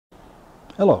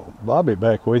Hello, Bobby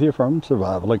back with you from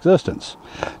Survival Existence.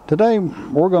 Today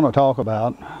we're going to talk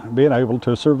about being able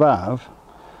to survive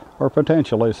or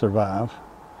potentially survive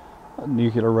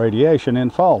nuclear radiation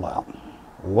and fallout.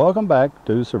 Welcome back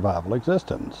to Survival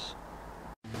Existence.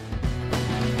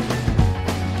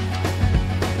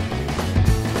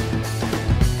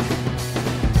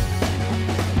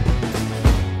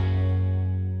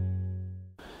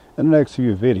 In the next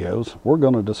few videos we're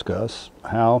going to discuss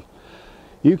how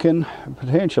you can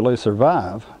potentially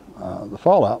survive the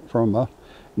fallout from a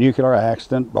nuclear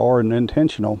accident or an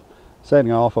intentional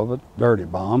setting off of a dirty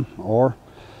bomb or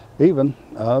even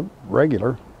a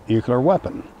regular nuclear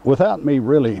weapon. Without me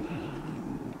really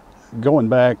going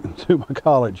back to my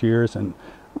college years and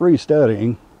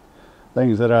restudying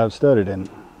things that I've studied in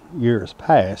years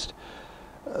past,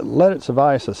 let it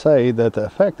suffice to say that the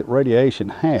effect that radiation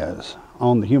has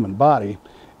on the human body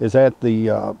is at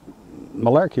the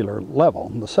molecular level,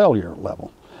 the cellular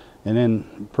level, and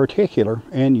in particular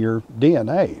in your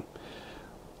DNA.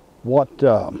 What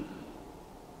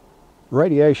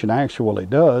radiation actually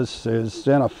does is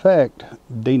in effect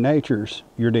denatures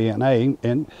your DNA,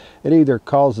 and it either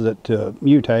causes it to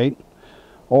mutate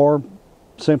or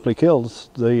simply kills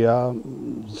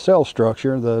the cell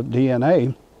structure, the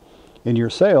DNA in your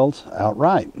cells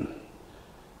outright.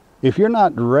 If you're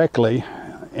not directly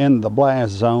in the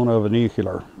blast zone of a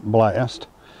nuclear blast,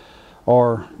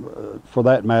 or for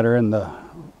that matter in the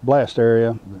blast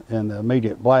area, in the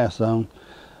immediate blast zone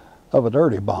of a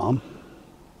dirty bomb,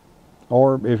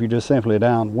 or if you're just simply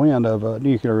downwind of a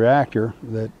nuclear reactor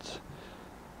that's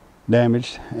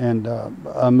damaged and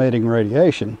emitting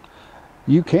radiation,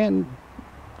 you can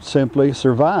simply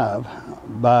survive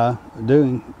by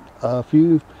doing a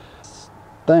few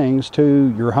things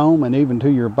to your home and even to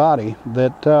your body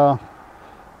that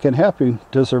can help you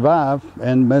to survive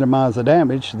and minimize the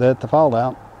damage that the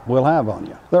fallout will have on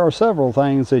you. There are several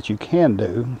things that you can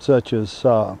do, such as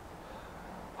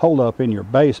hold up in your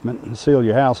basement and seal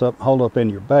your house up, hold up in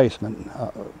your basement.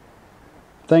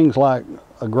 Things like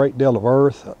a great deal of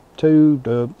earth, 2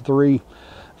 to 3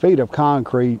 feet of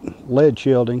concrete, lead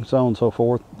shielding, so on and so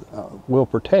forth, will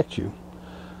protect you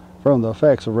from the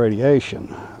effects of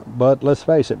radiation. But let's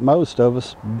face it, most of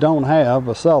us don't have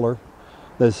a cellar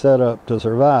that's set up to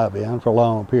survive in for a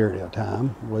long period of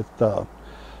time, with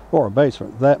or a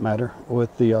basement for that matter,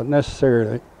 with the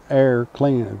necessary air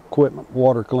cleaning equipment,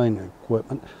 water cleaning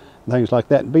equipment, things like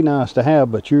that. It'd be nice to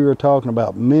have, but you're talking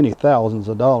about many thousands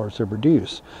of dollars to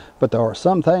produce. But there are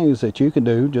some things that you can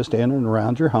do just in and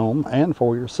around your home and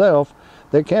for yourself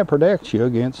that can protect you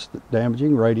against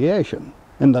damaging radiation.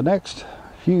 In the next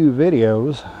few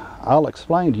videos I'll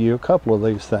explain to you a couple of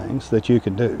these things that you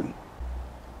can do.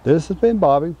 This has been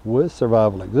Bobby with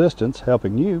Survival Existence,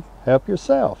 helping you help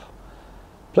yourself.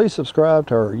 Please subscribe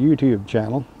to our YouTube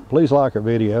channel, please like our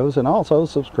videos, and also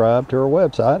subscribe to our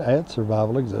website at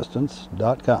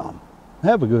survivalexistence.com.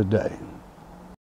 Have a good day.